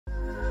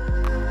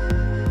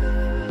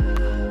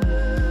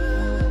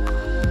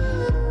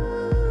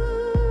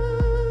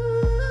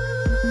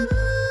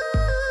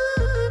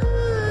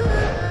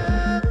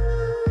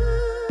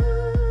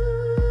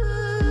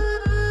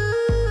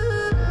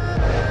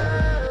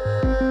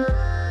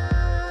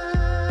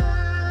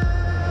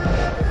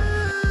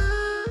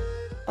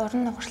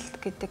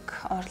гэдэг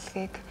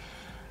урлагийг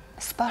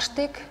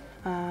спортыг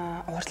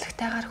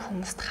урлагтайгаар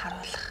хүмүүст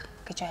харуулах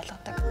гэж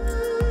ойлгодог.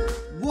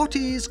 What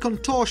is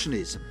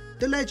contortionism?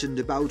 The legend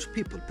about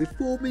people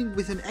performing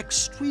with an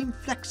extreme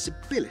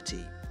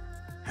flexibility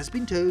has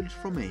been told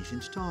from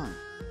ancient time.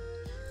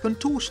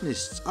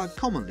 Contortionists are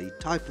commonly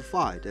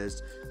typified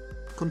as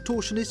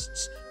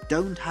contortionists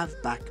don't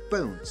have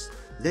backbones.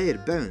 Their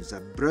bones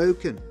are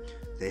broken.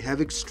 They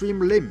have extreme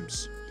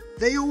limbs.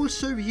 They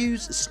also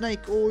use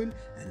snake oil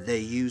and they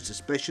use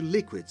special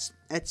liquids,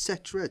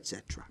 etc.,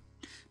 etc.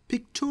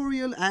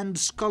 Pictorial and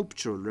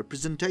sculptural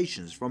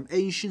representations from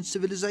ancient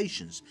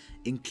civilizations,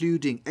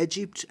 including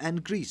Egypt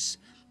and Greece,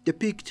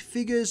 depict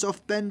figures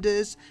of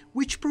benders,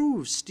 which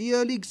proves the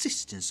early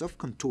existence of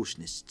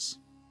contortionists.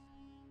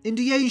 In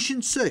the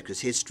ancient circus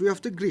history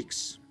of the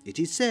Greeks, it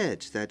is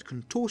said that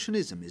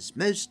contortionism is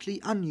mostly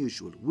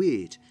unusual,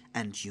 weird,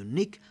 and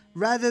unique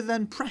rather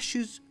than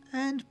precious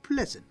and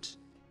pleasant.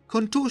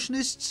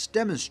 Contortionists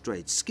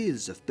demonstrate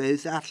skills of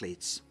both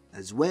athletes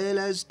as well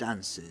as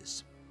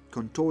dancers.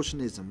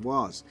 Contortionism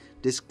was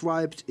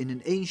described in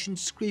an ancient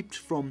script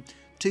from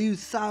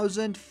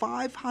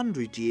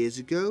 2,500 years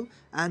ago,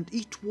 and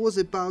it was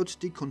about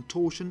the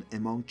contortion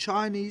among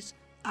Chinese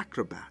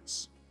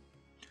acrobats.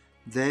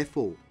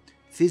 Therefore,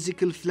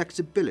 physical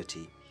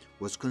flexibility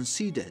was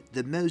considered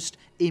the most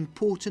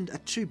important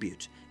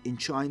attribute in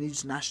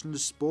Chinese national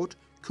sport,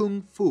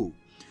 kung fu,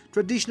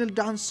 traditional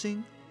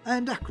dancing,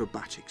 and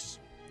acrobatics.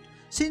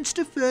 Since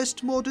the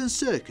first modern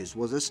circus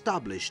was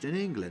established in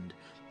England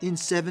in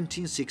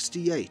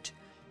 1768,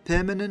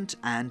 permanent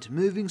and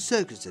moving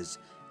circuses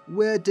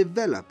were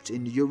developed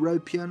in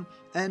European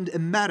and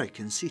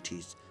American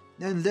cities,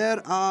 and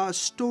there are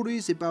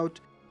stories about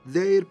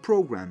their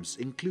programs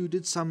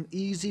included some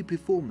easy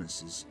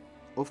performances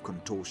of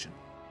contortion.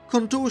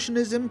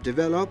 Contortionism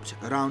developed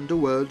around the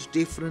world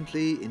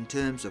differently in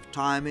terms of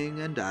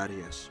timing and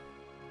areas.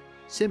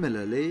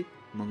 Similarly,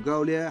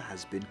 Mongolia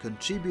has been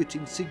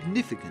contributing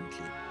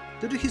significantly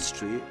to the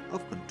history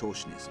of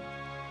contortionism.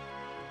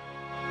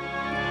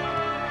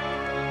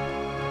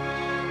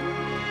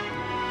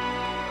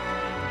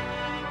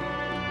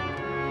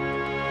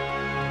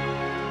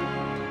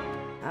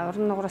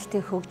 Орон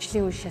нугралтын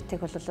хөгжлийн үе шатыг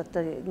бол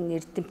одоо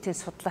эрдэмтэн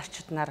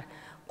судлаачид нар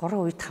 3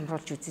 үед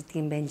хамруулж үздэг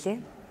юм байна лээ.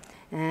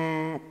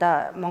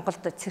 Одоо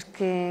Монголд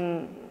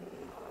циркийн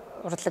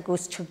урлаг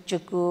үүсч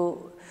хөгжөөгөө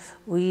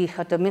үеийнх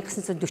одоо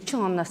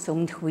 1940 оноос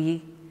өмнөх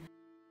үеийг.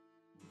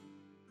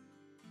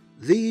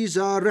 These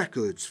are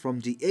records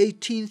from the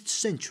 18th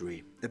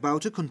century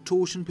about a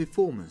contortion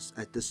performance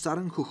at the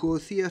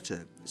Sarankhokho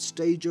Theatre,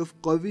 stage of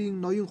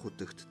Говийн ноён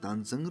хутагт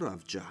Данзан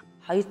Равжа.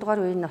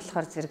 Хоёрдугаар үе нь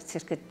болохоор зэрэг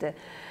циркэд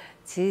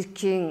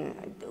циркийн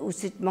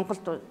үсэж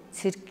Монголд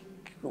цирк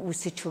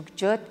үсэж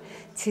хөгжөөд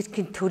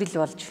циркийн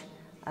төрөл болж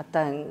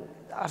одоо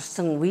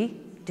орсон үе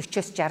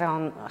 40-60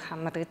 он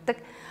хамрагддаг.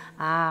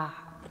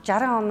 60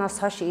 оноос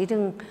хойш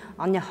 90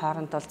 оны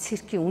хооронд бол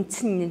циркийн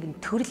үндсэн нэгэн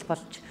төрөл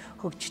болж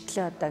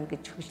хөгжтлөө одоо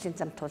ингэж хөгжлийн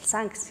зам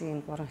тулсан гэсэн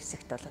юм 3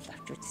 хэсэгт бол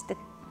авч үздэг.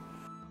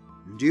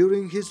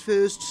 During his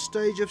first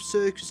stage of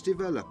circus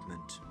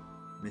development,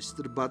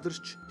 Mr.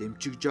 Badarch,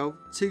 Demchigjav,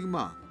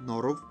 Tsigma,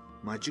 Norov,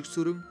 Magic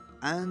Surung,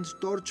 and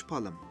Dorj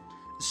Palam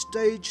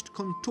staged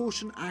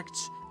contortion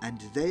acts, and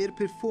their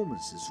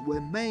performances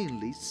were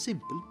mainly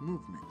simple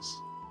movements.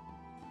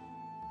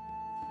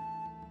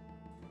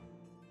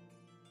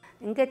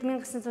 Ингээд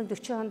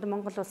 1940 онд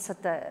Монгол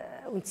улсад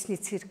үндэсний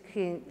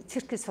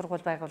циркийн сургууль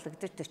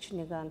байгуулагдаж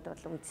 41 онд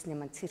бол үндэсний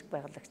маань цирк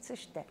байгуулагдсан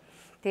шүү дээ.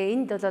 Тэгээ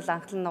энд бол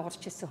анхлан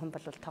нугарч ирсэн хүн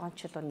бол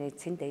тогончлооны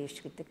цэн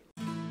дэвш гэдэг.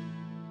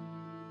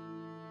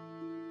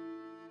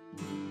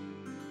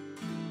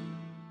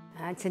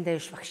 Цэн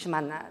дэвш багш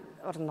маань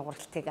орон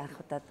нугралтыг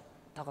анх удаа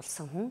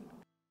тоглосон хүн.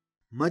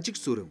 Magic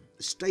Surung,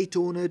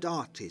 state-honored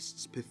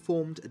artists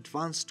performed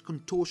advanced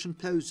contortion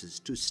poses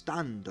to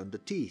stand on the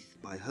teeth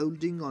by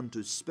holding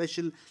onto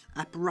special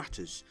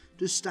apparatus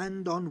to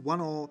stand on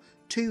one or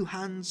two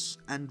hands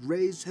and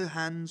raise her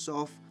hands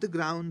off the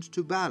ground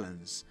to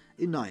balance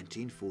in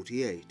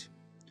 1948.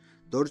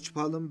 Dorj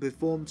Palam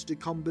performed the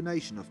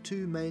combination of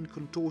two main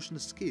contortion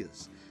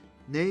skills,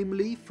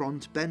 namely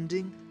front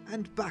bending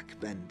and back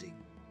bending.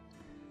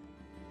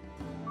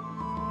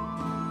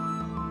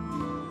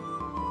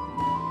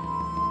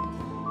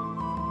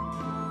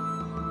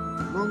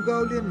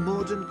 Mongolian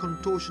modern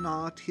contortion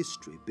art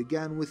history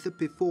began with a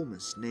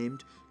performance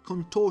named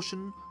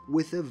Contortion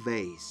with a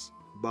Vase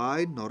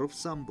by Norov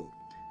Sambo,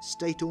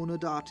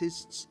 state-honored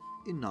artists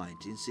in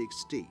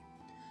 1960.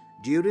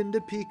 During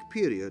the peak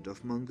period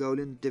of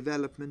Mongolian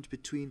development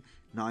between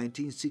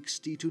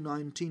 1960 to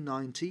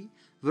 1990,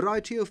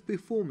 variety of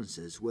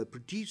performances were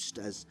produced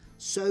as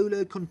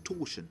solo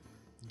contortion,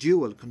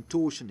 dual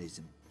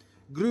contortionism,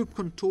 group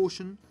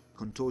contortion,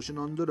 contortion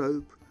on the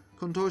rope,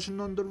 contortion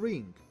on the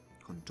ring,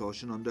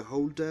 contortion on the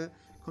holder,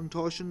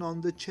 contortion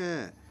on the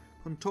chair,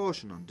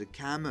 contortion on the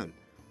camel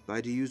by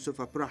the use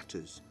of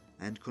apparatus,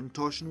 and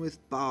contortion with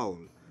bowl,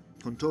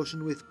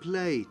 contortion with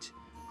plate,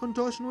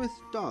 contortion with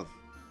dove,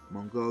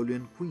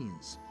 Mongolian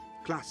queens,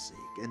 classic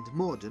and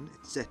modern,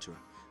 etc.,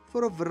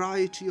 for a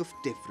variety of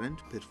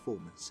different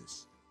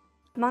performances.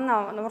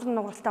 Манай уран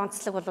нугаралтай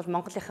онцлог бол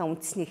Монголынхаа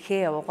үндэсний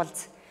хээ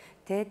угалз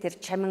тэр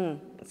чамин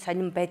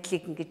сонин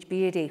байдлыг ингэж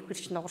биеэрээ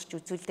ихэрч нугарч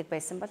үзүүлдэг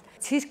байсан бол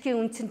циркийн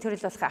үндсэн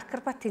төрөл болох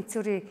акробат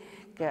тэнцвэрийг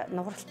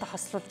нугаралтай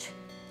хослуулж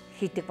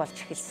хийдэг болж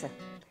эхэлсэн.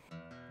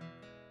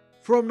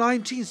 From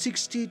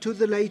 1960 to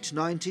the late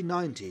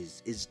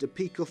 1990s is the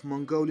peak of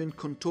Mongolian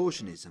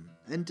contortionism,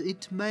 and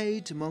it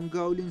made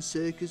Mongolian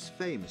circus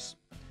famous.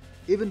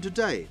 Even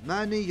today,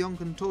 many young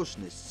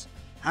contortionists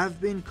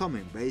have been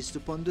coming based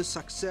upon the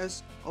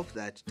success of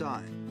that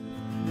time.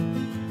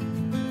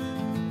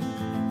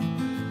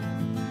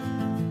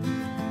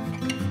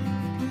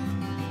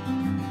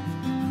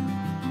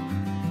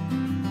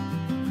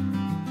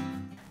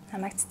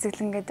 Намайг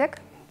Цэцэглэн гэдэг.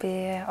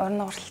 Би уран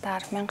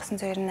нугаралтаар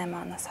 1998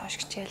 оноос хойш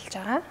хичээлж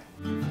байгаа.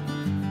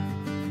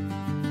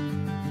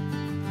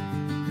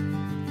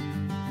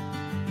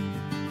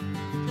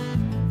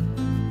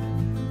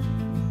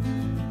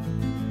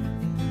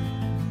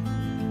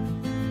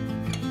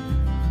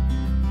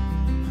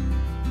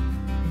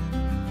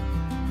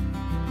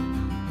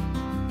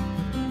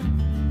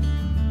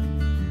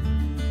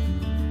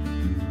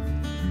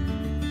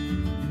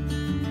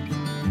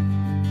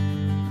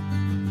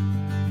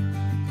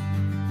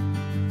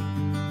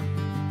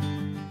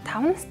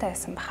 Настай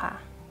байсан баха.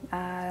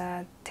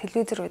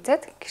 Телевизээр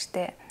үзээд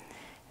гэртээ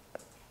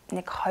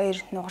нэг хоёр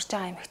нугарж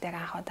байгаа эмэгтэйг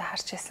анх удаа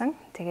харж байсан.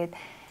 Тэгээд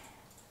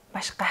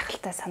маш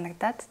гайхалтай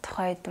санагдаад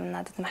тухайн үед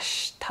надад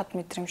маш тод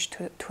мэдрэмж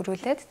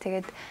төрүүлээд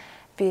тэгээд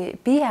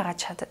би яагаад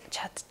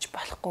чадчих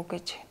болохгүй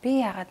гэж, би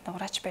яагаад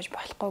нугараач байж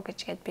болохгүй гэж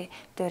би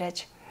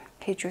дөөрэж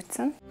хийж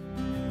үзсэн.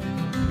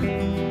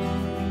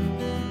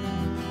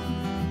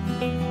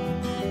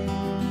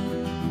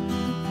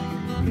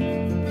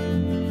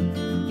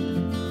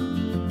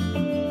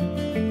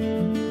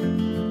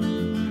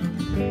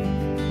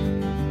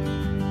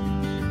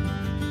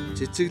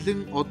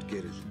 Cäciglyn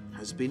Odgerl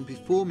has been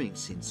performing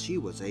since she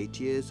was 8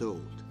 years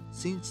old.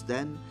 Since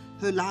then,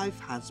 her life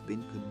has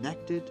been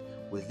connected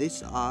with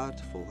this art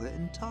for her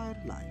entire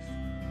life.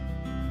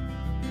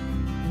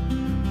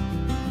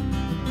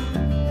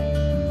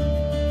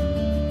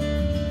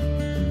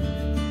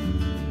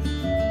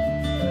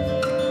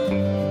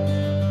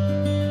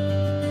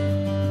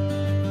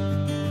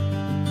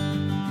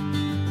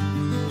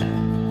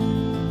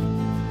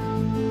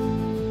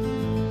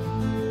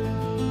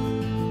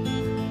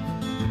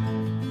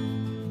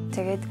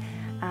 Тэгээд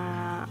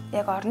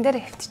яг орон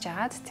дээр хөвтөж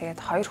агаад тэгээд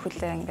хоёр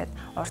хүлээ ингээд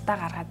урдаа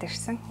гаргаад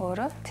ирсэн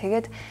өөрөө.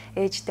 Тэгээд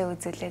ээждээ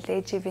үзүүлээл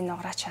ээжээ би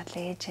нугараач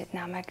шадлаа ээж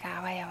намайг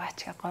аваа яваач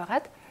гэж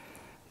гойгаад.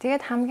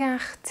 Тэгээд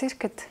хамгийн анх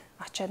циркэд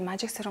очиод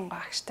мажик сөрөнгө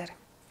агчтар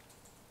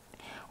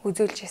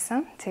үзүүлж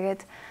исэн.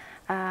 Тэгээд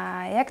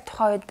яг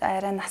тухайн үед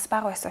арай нас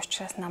бага байсан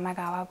учраас намайг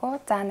аваагүй.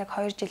 За нэг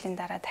 2 жилийн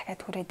дараа дахиад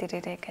хүрээд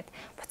ирээрэй гэд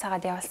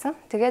буцаагаад явуулсан.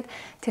 Тэгээд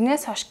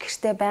тэрнээс хойш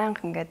гэртээ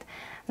байнга ингээд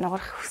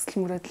нугарах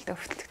хүсэл мөрөөдөлд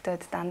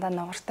өвтөлтөд дандаа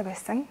нугардаг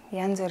байсан.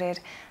 Янз бүрээр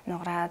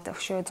нугараад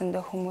өвшөө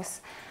зөндөө хүмүүс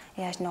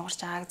яаж нугарч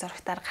байгааг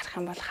зурагтаар гарах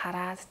юм бол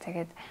хараад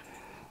тэгээд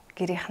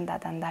гэрийнхэндээ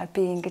дандаа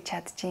би ингэж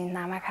чадчих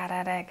намайг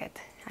хараарай гэд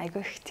айгүй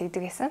их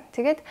тэгдэг байсан.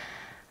 Тэгээд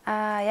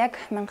яг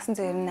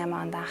 1998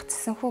 онд анх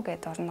Цэсэнхүү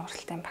гэдэг уран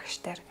нугаралтын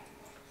багштай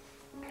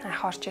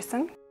анх орж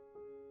исэн.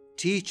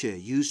 Teacher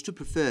used to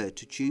prefer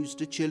to choose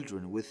the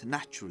children with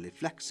naturally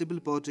flexible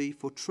body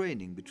for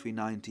training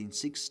between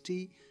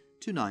 1960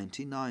 to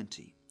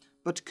 1990.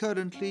 But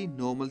currently,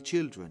 normal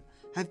children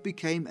have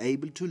become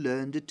able to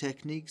learn the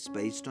techniques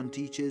based on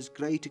teachers'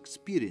 great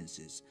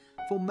experiences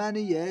for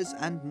many years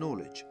and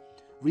knowledge,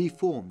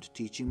 reformed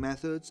teaching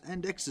methods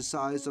and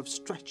exercise of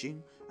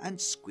stretching and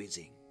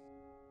squeezing.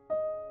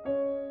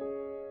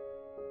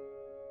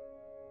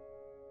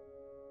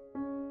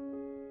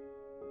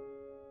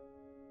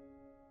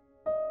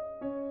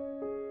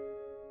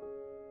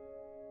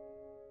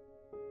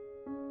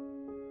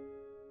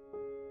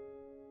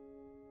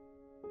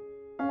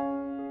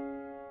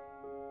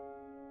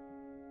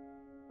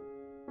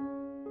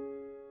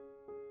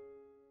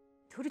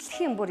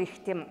 Төрөлхийн бүр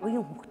их тийм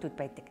уян хүүхдүүд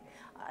байдаг.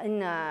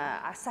 Энэ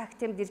асаа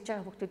актемд ирж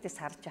байгаа хүүхдүүдээс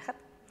харж байхад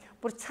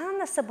бүр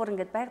цаанаасаа бүр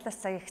ингээд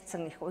байглаасаа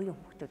ягцсан их уян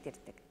хүүхдүүд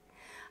ирдэг.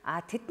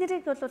 Тэд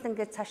нарыг бол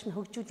ингээд цааш нь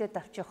хөгжүүлээд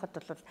авч явахад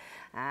бол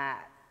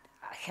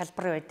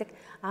хялбар байдаг.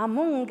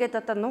 Мөн ингээд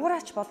одоо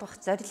нугараач болгох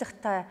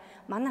зорилготой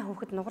манай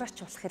хүүхэд нугараач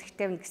болох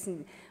хэрэгтэй гэсэн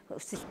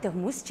өсөлттэй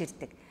хүмүүс ч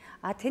ирдэг.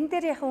 Тэн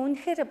дээр яг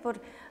үнэхээр бүр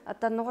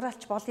одоо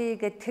нугараач болъё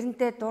гэд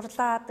тэрэндээ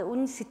дурлаад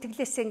үн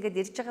сэтгэлээсээ ингээд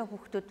ирж байгаа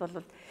хүүхдүүд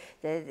бол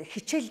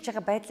хичээлж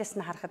байгаа байдлаас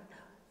нь харахад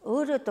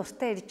өөрөө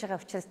дуртай ирж байгаа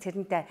учраас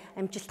тэрэндээ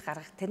амжилт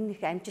гаргах, тэрнийх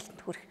амжилтанд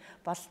хүрэх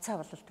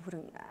бололцоо бол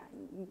түрэн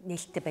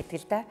нээлттэй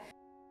байдаг л да.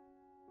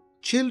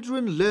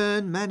 Children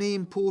learn many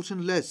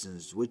important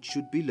lessons which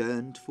should be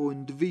learned for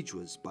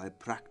individuals by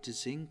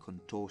practicing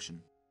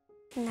contortion.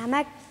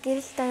 Намайг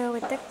гэрэл даяа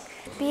гэдэг.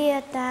 Би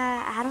одоо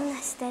 10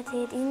 настай.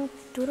 Тэгээд энэ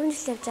 4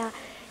 жил явж байгаа.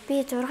 Би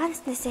 6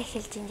 наснаас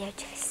эхэлж энд явж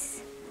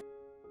эхэлсэн.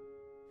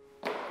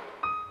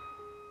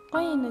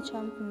 Гоё нэ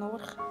чамд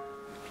нуурах.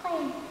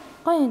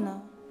 Гоё нэ.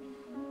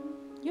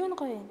 Юу н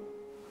гоё?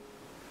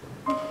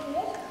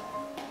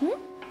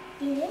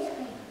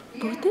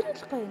 Бүгдээр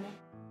л гоё нэ.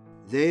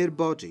 Their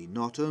body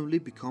not only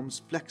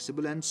becomes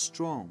flexible and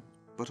strong,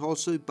 but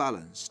also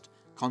balanced,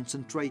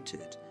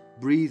 concentrated,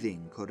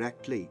 breathing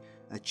correctly,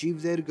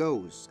 achieve their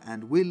goals,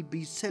 and will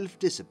be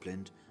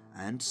self-disciplined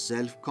and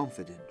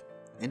self-confident.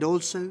 And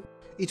also,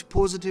 it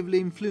positively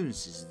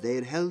influences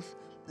their health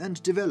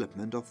and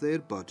development of their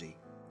body.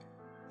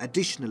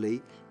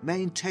 Additionally,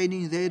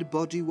 maintaining their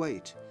body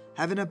weight,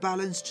 having a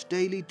balanced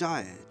daily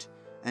diet,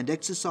 and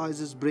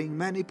exercises bring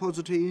many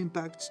positive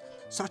impacts,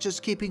 such as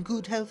keeping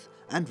good health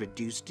and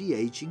reduce the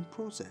aging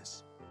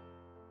process.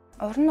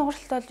 Уран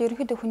нугаралт бол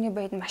ерөнхийдөө хүний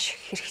байд маш их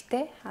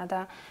хэрэгтэй.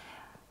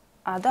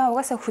 Одоо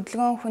угаасаа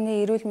хөдөлгөөн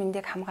хүний эрүүл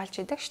мэндийг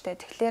хамгаалж идэг штэ.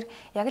 Тэгэхээр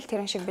яг л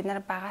тэрэн шиг бид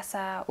нар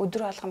багасаа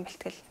өдөр болгон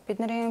бэлтгэл.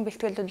 Бидний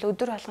бэлтгэл бол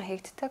өдөр болгон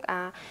хийгддэг.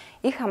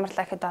 Их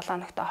амарлаа гэхэд 7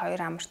 хоногт 2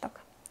 амардаг.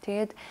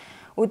 Тэгээд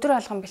өдөр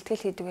болгон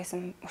бэлтгэл хийдэг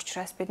гэсэн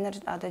учраас бид нар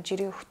одоо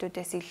жирийн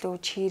хүүхдүүдээс илүү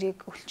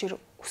чирэг өлчир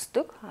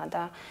өсдөг.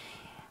 Одоо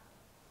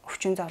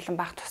өвчин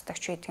зовлон баг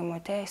тусдагч байдаг юм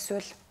уу те.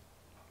 Эсвэл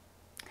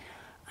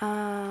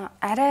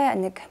арай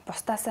нэг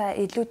бусдаасаа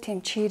илүү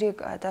тийм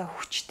чирэг одоо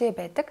хүчтэй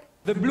байдаг.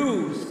 The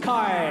Blue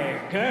Sky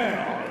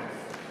Girl.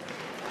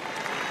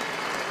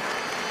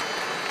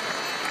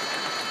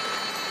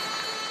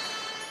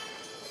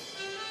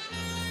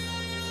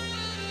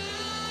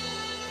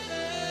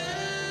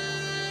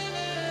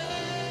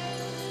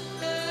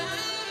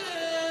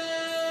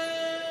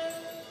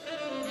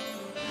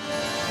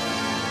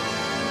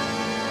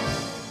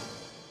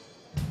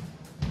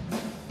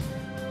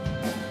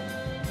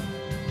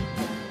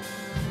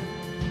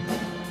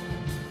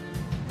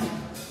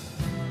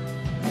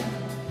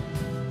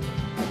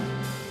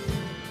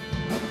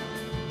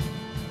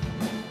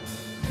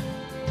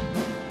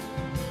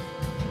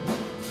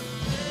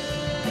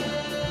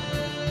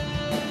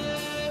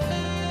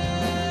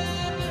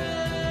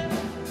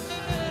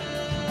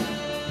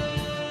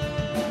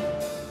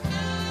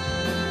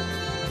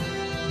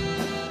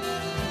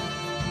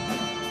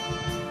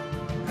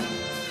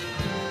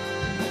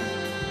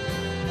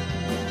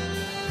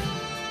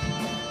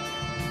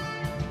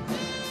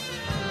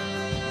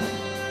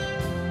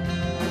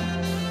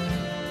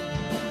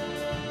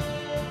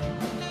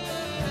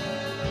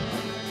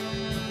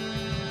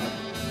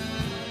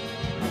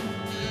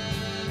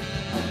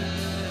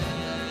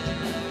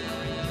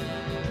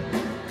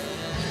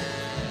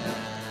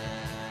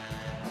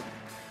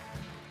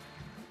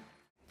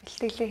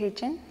 Бэлтгэлээ хийж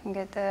байна.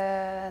 Ингээд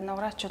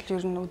нугараач бол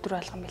ер нь өдөр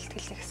болгон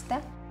бэлтгэл хийх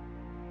хэрэгтэй.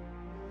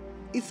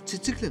 If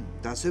Tsitsiklin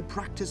does her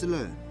practice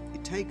alone,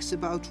 it takes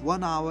about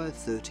 1 hour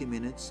 30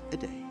 minutes a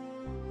day.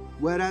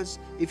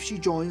 Whereas if she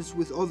joins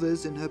with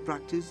others in her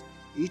practice,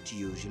 it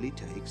usually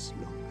takes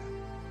longer.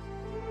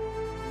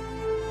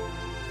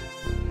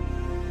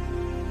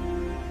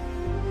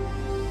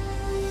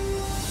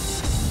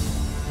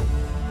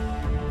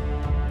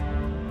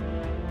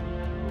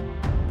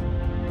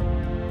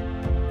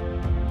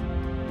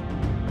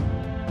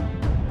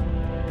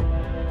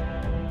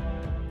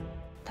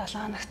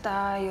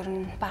 Хоногта ер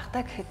нь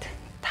багтаа гэхэд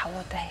 5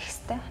 удаа хийх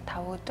хэрэгтэй.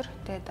 5 өдөр.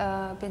 Тэгээд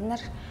бид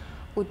нар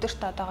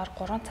өдөрт одоогоор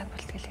 3 цаг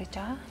бэлтгэл хийж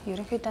байгаа.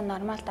 Ерөнхийдөө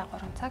нормалдаа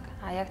 3 цаг.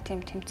 Яг тийм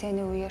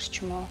тэмцээний үеэр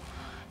ч юм уу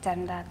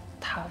заримдаа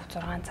 5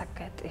 6 цаг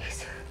гээд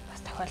ихсэх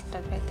бас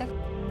тохиолдол байдаг.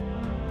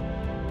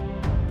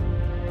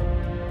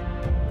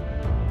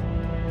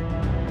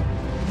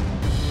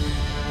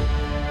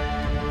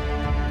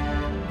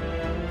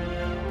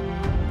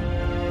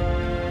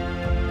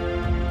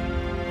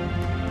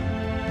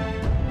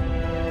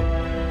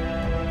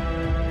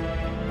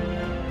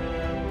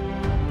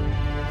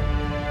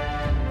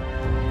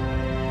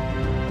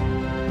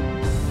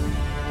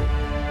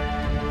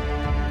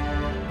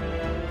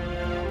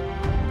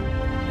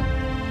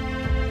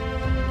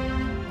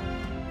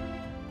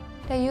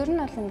 Ер нь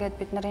бол ингээд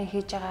бид нарын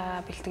хийж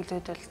байгаа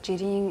бэлтгэлүүд бол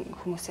жирийн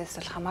хүмүүсээс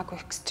бол хамаагүй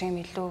экстрем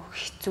илүү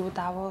хэцүү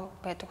давуу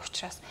байдаг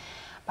учраас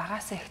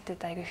багаас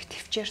ихтэд айгүй их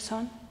төвчээр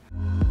суун.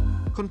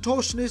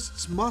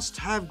 Contortionists must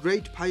have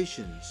great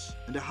patience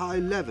and a high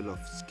level of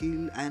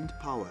skill and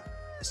power,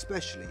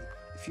 especially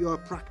if you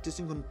are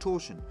practicing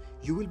contortion.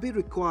 You will be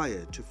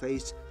required to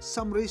face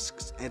some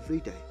risks every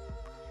day.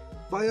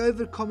 By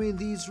overcoming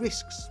these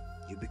risks,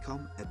 you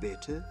become a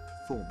better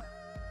performer.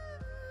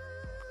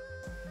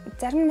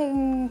 Зарим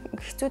нэгэн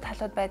хэцүү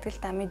талууд байдаг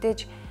л да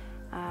мэдээж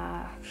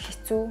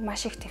хэцүү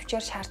маш их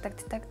төвчээр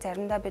шаардагддаг.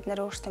 Заримдаа бид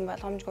нэр өөрсдөө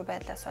болгоомжгүй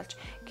байдлаас болж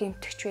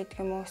гэмтэгч байдаг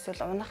юм уу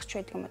эсвэл унахч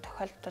байдаг юм уу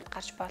тохиолдолд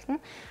гарч болно.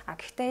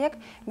 Гэхдээ яг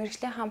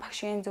мэрэгжлийнхаа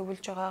багшийн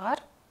зөвлөж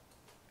байгаагаар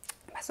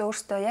бас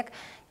өөрсдөө яг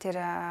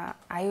тэр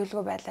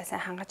аюулгүй байдлаас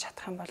хангаж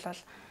чадах юм бол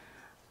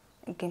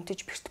гэмтэж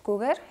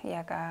бэртггүйгээр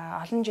яг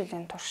олон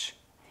жилийн турш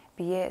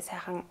бие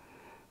сайхан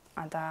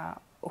одоо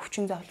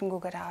өвчин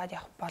зовлонгүйгээр аваад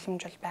явах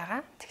боломж бол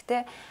байгаа.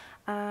 Гэхдээ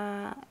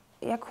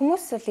яг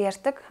хүмүүс л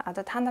ярьдаг.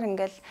 Одоо та нар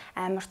ингээл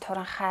амар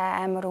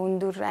туранхай, амар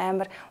өндөр,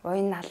 амар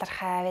уян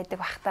налархай байдаг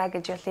бах та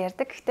гэж бол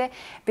ярьдаг. Гэхдээ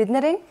бид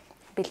нарын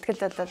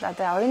бэлтгэлүүд бол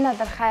одоо оюун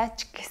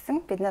алархайч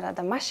гэсэн бид нар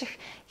одоо маш их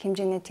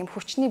хэмжээний тийм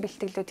хүчний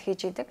бэлтгэлүүд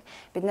хийж идэг.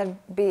 Бид нар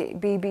бие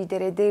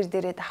дээрээ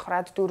дээрээ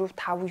давхраад 4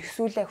 5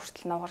 9-үүлээ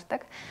хүртэл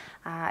нугардаг.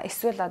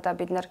 Эсвэл одоо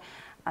бид нар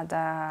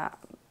одоо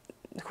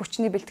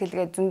хүчний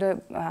бэлтгэлгээ зөндөө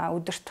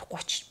өдөрт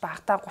 30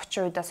 багадаа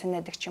 30 удаа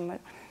сүнэдэг ч юм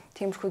уу.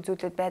 Тиймэрхүү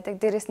зүйлүүд байдаг.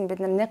 Дээрээс нь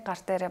бид нар нэг гар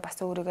дээрээ бас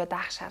өөрийгөө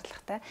даах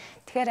шаардлагатай.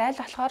 Тэгэхээр аль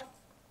болохоор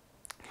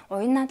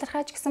оюун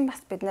алархайч гэсэн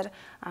бас бид нар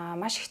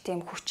маш их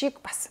тийм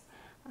хүчийг бас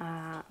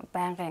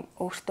байнгын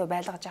өөртөө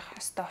байлгаж авах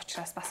ёстой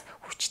учраас бас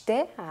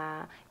хүчтэй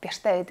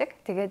бяртай байдаг.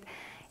 Тэгээд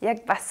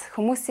яг бас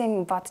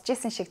хүмүүсийн бодож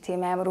исэн шиг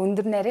тийм амар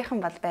өндөр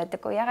нарийнхан бол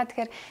байдаггүй. Ягаад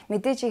тэгэхээр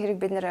мэдээж хэрэг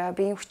бид нар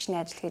биеийн хүчний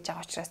ажил хийж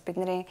байгаа учраас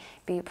бидний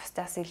бие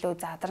бусдаас илүү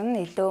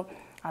задарна, илүү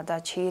одоо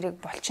чирэг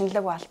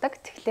булчинлаг болдог.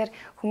 Тэгэхээр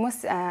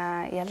хүмүүс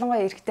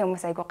ялангуяа эрэгтэй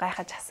хүмүүс айгу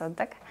гайхаж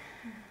асуудаг.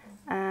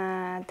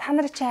 Та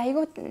нар чи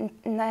айгу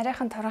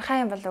нарийнхан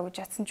туранхай юм болов уу гэж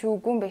бодсон чи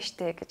үгүй юм байна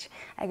штэ гэж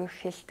айгу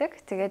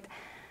хэлдэг. Тэгээд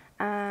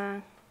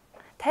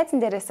тайзан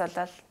дээрээс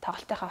бол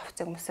тоглолтынхаа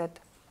хувцас өмсөд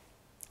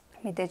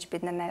мэдээж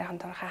бид нар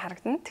нарийнхан туранхай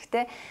харагдана.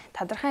 Гэхдээ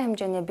тодорхой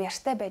хэмжээний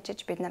бяртай байж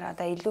бид нар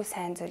одоо илүү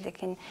сайн зүйлийг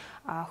хийн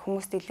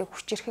хүмүүст илүү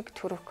хүчирхэг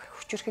төрөх,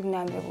 хүчирхэг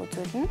номыг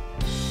үзүүлнэ.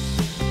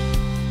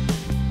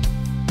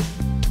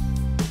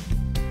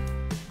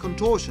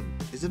 Contortion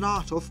is an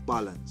art of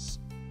balance.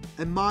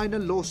 A minor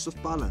loss of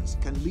balance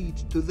can lead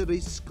to the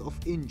risk of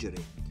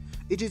injury.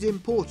 It is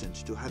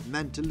important to have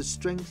mental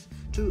strength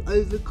to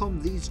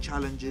overcome these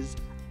challenges,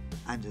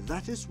 and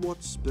that is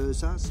what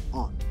spurs us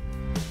on.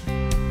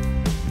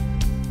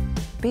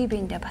 Бие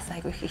биендээ бас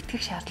айгүй их итгэх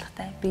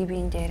шаардлагатай. Бие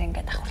биендээр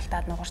ингээд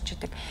давхралтаад нугарч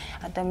идэг.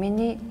 Одоо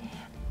миний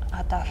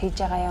одоо хийж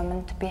байгаа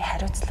юмд би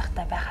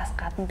хариуцлагатай байхаас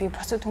гадна би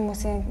бусад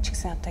хүмүүсийн ч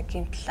гэсэн одоо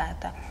гэмтэл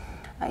одоо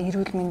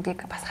эрүүл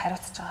мэндийг бас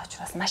хариуцж байгаа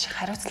учраас маш их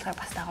хариуцлагыг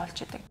бас дагуулж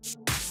идэг.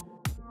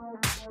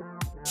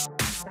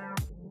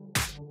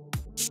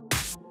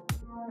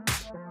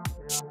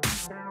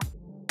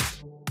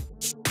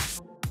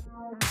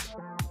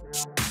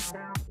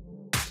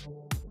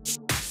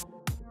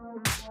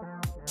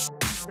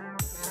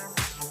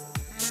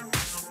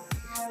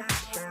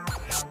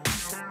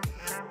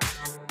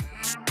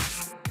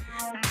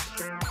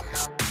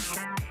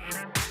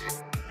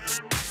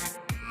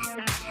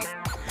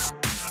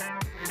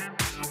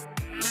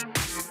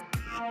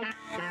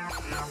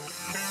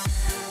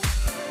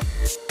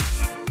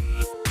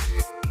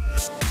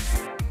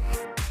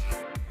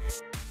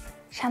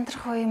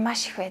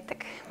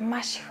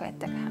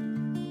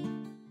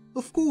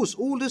 Of course,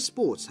 all the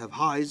sports have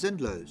highs and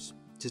lows.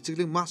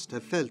 Cecilia must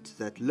have felt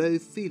that low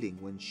feeling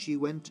when she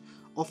went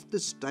off the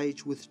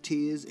stage with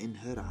tears in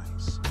her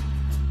eyes.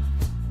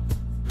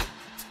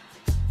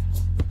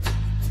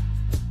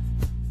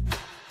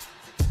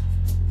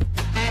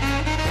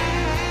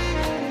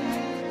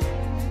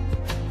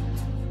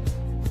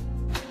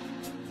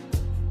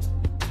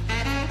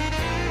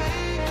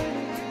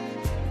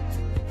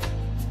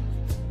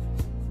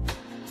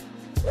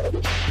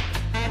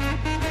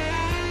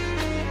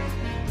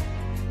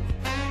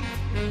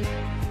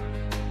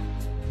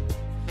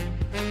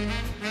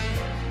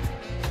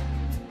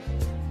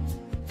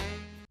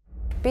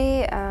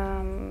 Би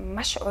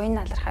маш уян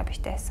алархай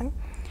биетэй байсан.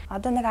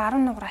 Одоо нэг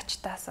 10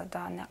 нуграачтаас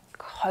одоо нэг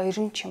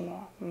 2 ч юм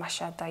уу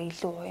маш одоо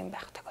илүү уян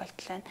байх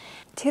тохиолдол байна.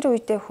 Тэр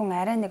үедээ хүн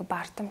арай нэг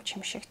бардам ч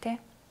юм шиг тий.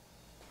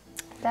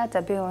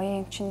 За би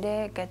уян юм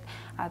чиндээ гэд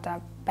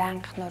одоо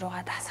байнга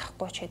нуруугаа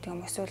дасахгүй ч гэдэг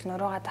юм эсвэл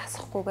нуруугаа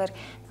дасахгүйгээр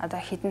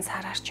одоо хідэн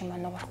сараар ч юм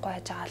уу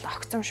нугарахгүй байж байгаа л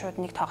огцом шууд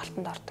нэг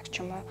тоглолтод ордог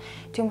ч юм уу.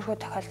 Тиймэрхүү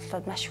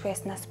тохиолдлууд маш их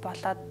байснаас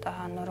болоод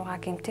нуруугаа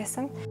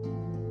гэмтээсэн.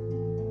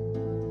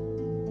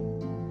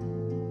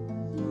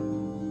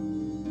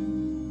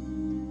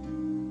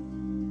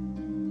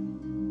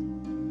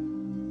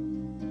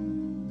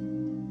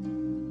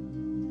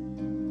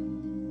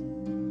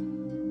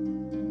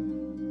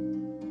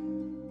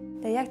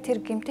 Яг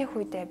тэр гэмтэх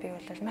үедээ би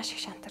бол маш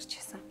их шантарч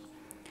байсан.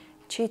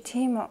 Чи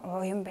тийм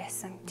уян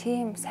байсан,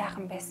 тийм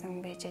сайхан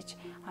байсан байжээж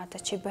одоо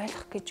чи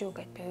болох гэж юу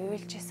гэд би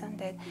уйлж байсан.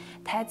 Тэгээд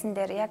тайзан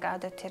дээр яг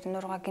одоо тэр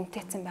нуруугаа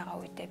гэмтээсэн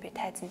байгаа үедээ би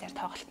тайзан дээр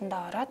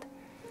тоглолтондоо ороод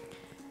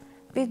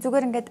би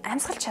зүгээр ингээд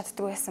амьсгалж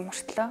чаддгүй байсан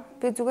мөртлөө.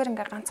 Би зүгээр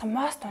ингээд ганцхан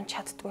мост унж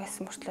чаддгүй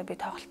байсан мөртлөө би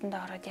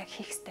тоглолтондоо ороод яг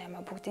хийх ёстой юм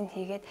а бүгдийг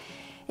хийгээд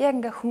яг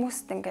ингээд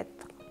хүмүүст ингээд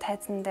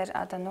тайзан дээр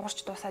одоо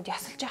нугарч дуусаад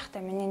ёсолж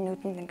байхдаа миний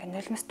нүдэнд ингээд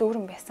нулимс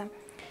дүүрэн байсан.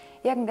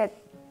 Яг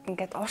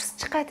ингээд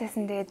урсчих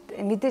гайтайсан. Тэгээд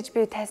мэдээж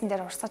би тайзан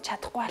дээр урсгаж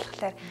чадахгүй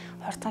болохоор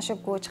хурдхан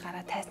шиг гүйж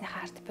гараад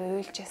тайзныхаа ард би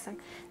уйлж байсан.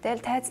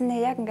 Тэгэл тайзны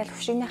яг ингээд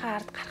хөвшигнийхээ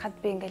ард гарахад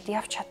би ингээд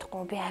явж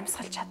чадахгүй, би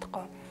амьсгалж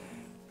чадахгүй.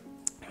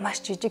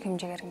 Маш жижиг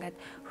хэмжээгээр ингээд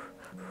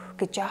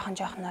гэж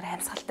жоохноор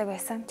амьсгалдаг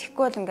байсан.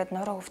 Тэгэхгүй бол ингээд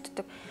нуруу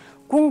өвддөг.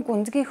 Гүн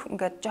гүнзгий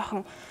ингээд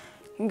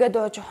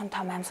жоохон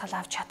том амьсгал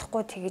авч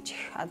чадахгүй тэгэж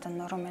их одоо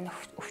нуруу минь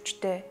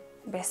өвчтэй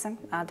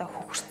байсан. Одоо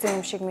хөхөрцөн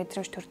юм шиг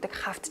мэдрэмж төрдөг,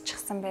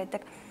 хавтчихсан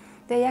байдаг.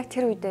 Тэгээ яг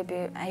тэр үедээ би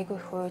айгүй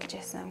их уйлж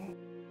байсан.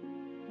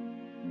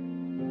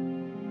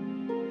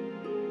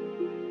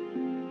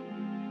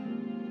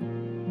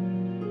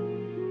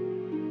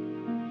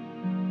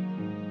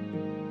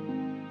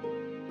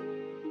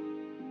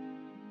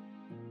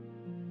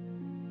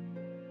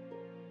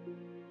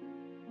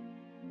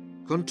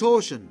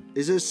 Contortion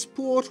is a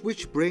sport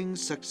which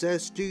brings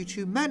success due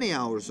to many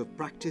hours of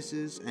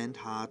practices and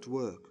hard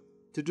work.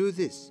 To do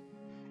this,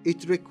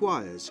 it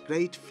requires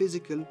great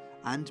physical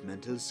and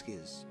mental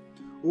skills.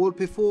 All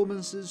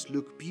performances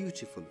look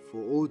beautiful for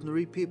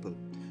ordinary people,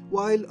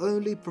 while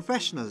only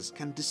professionals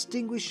can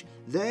distinguish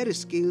their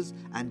skills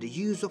and the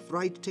use of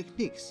right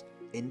techniques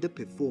in the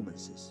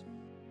performances.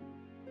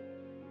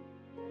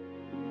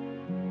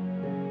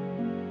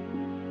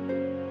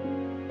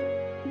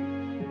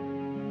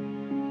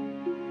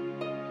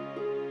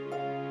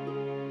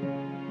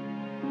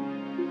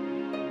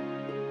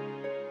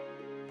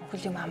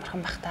 Юм амархан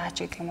багтаач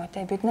гэдэг юм уу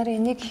те бид нар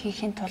энийг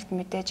хийхин тулд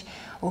мэдээж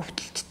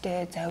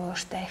өвдөлттэй,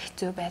 завиуртай,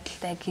 хэцүү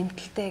байдалтай,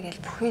 гэмтэлтэй гэж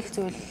бүхэл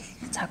зүйл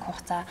цаг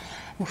хугацаа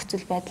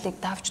нөхцөл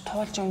байдлыг давж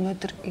туулж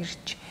өнөөдөр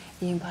ирж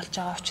ийм болж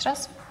байгаа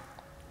учраас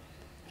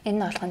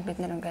энэ болгонд бид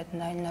нар ингээд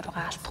ноён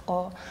нургаа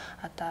алдахгүй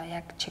одоо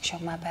яг чиг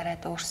шугамаа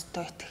бариад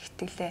өөрсдөө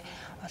итгэлээ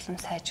улам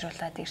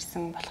сайжруулад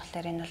ирсэн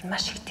болохоор энэ бол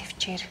маш их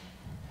төвчээр.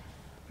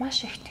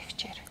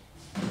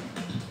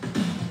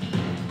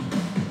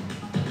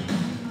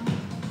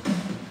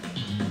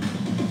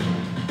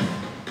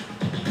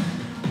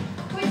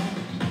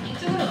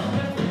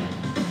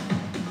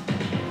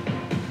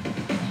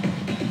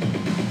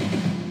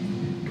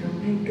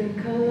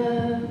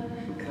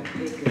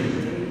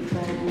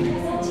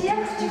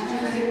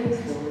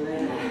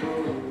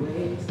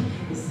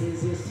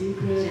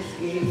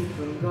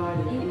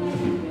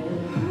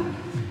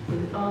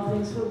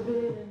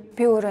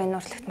 Би өөрөө энэ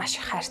урлагт маш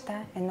их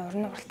хайртай. Энэ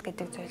уран уралт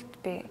гэдэг зүйлд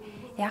би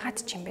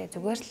яагаад ч юм бэ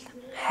зүгээр л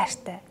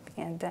хайртай.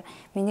 Тэгээд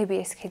миний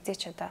биеэс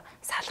хизээч одоо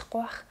салахгүй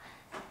бах.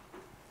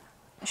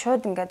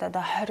 Шууд ингээд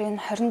одоо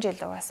 20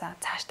 жил угаасаа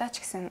цаашдаа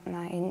ч гэсэн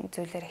энэ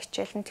зүйлээр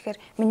хичээлэн. Тэгэхээр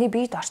миний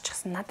биед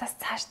орчихсон. Надаас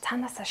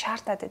цаанаасаа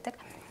шаардаад байдаг.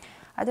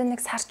 Одоо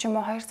нэг сар ч юм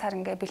уу 2 сар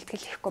ингээд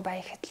бэлтгэл хийхгүй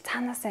бай ихэд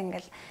цаанаасаа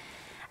ингээд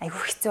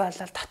айгүй хэцүү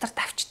болол дотор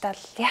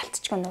давчтаал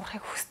яалтчгүй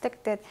нуурахыг хүсдэг.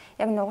 Тэгээд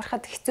яг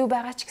нуурахад хэцүү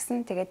байгаа ч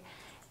гэсэн тэгээд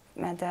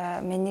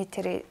одоо миний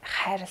тэр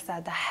хайрлаа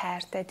одоо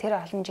хайртай тэр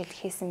олон жил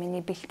хийсэн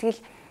миний бэлтгэл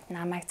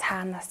намайг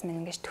цаанаас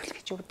минь ингэж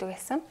түлхэж өгдөг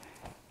байсан.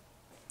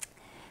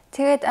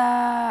 Тэгээд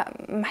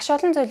маш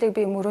олон зүйлийг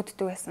би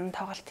мөрөөддөг байсан.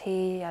 Тоглолт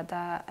хий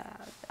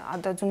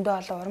одоо зөндөө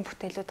олон уран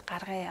бүтээлүүд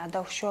гаргая.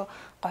 Одоо өшөө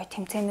гоё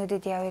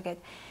тэмцээнүүдэд явъя гэд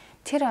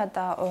тэр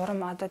одоо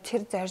урам одоо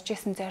тэр зорж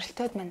исэн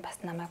зорилтууд минь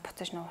бас намайг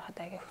буцаж нуурахад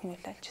аяга их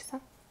нөлөөлж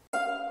исэн.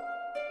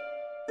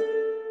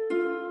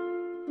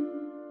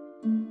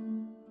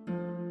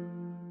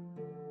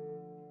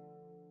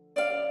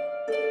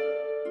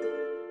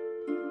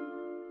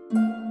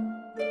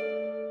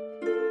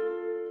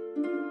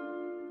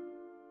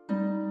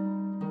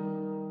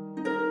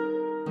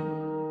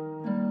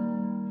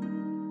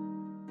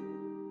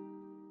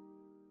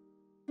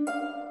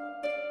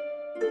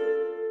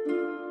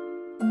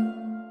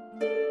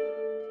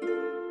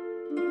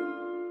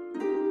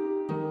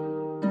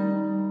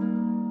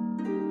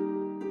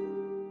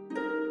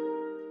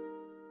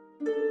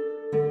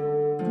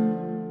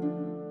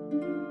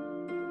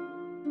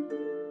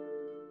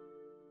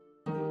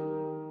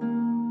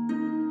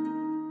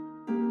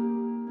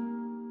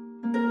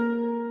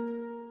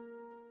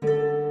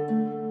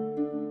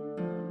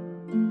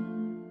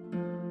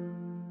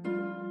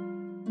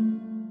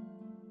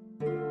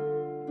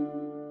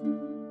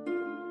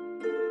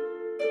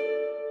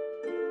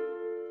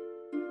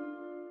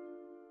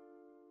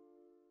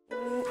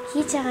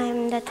 Хийж байгаа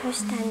юмдаа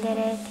тууштай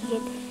дээрээ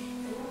тэгээд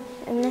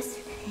өмнөөс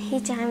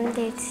хийж байгаа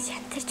юмдаа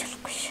шантарч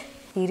болохгүй шүү.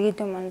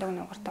 Ирээдүйн мундаг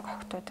нугардаг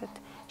охтуудад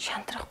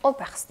шантрахгүй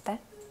байх ёстой.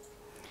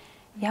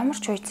 Ямар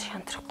ч үед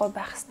шантрахгүй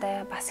байх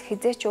ёстой. Бас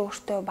хизээч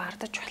өөртөө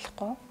бардаж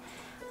болохгүй.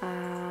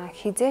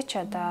 Хизээч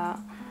одоо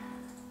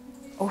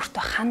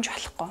өөртөө ханж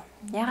болохгүй.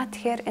 Ягаад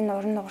тэгэхээр энэ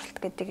уран нугаралт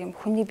гэдэг юм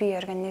хүний бие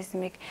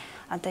организмыг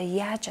одоо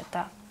яаж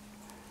одоо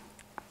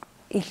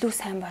илүү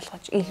сайн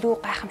болгож,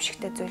 илүү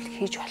гайхамшигтай зүйл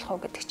хийж болох уу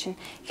гэдэг чинь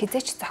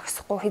хизээч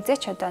зогсохгүй,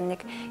 хизээч одоо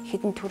нэг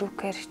хідэн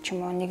төрөвкээр ч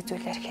юм уу нэг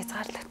зүйлээр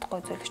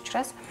хязгаарлагдахгүй зүйл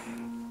учраас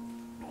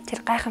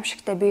тэр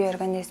гайхамшигтай бие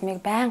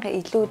организмыг байнга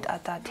илүү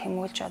одоо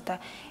тэмүүлж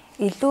одоо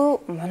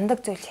илүү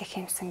мундаг зүйл хийх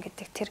юмсан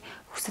гэдэг тэр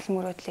хүсэл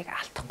мөрөөдлийг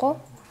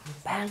алдахгүй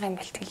байнгын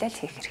бэлтгэлэл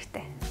хийх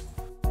хэрэгтэй.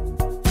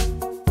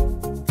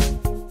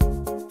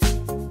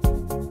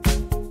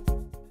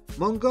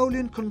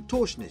 Mongolian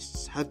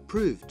contortionists have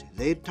proved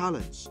their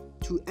talents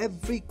to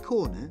every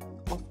corner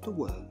of the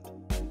world.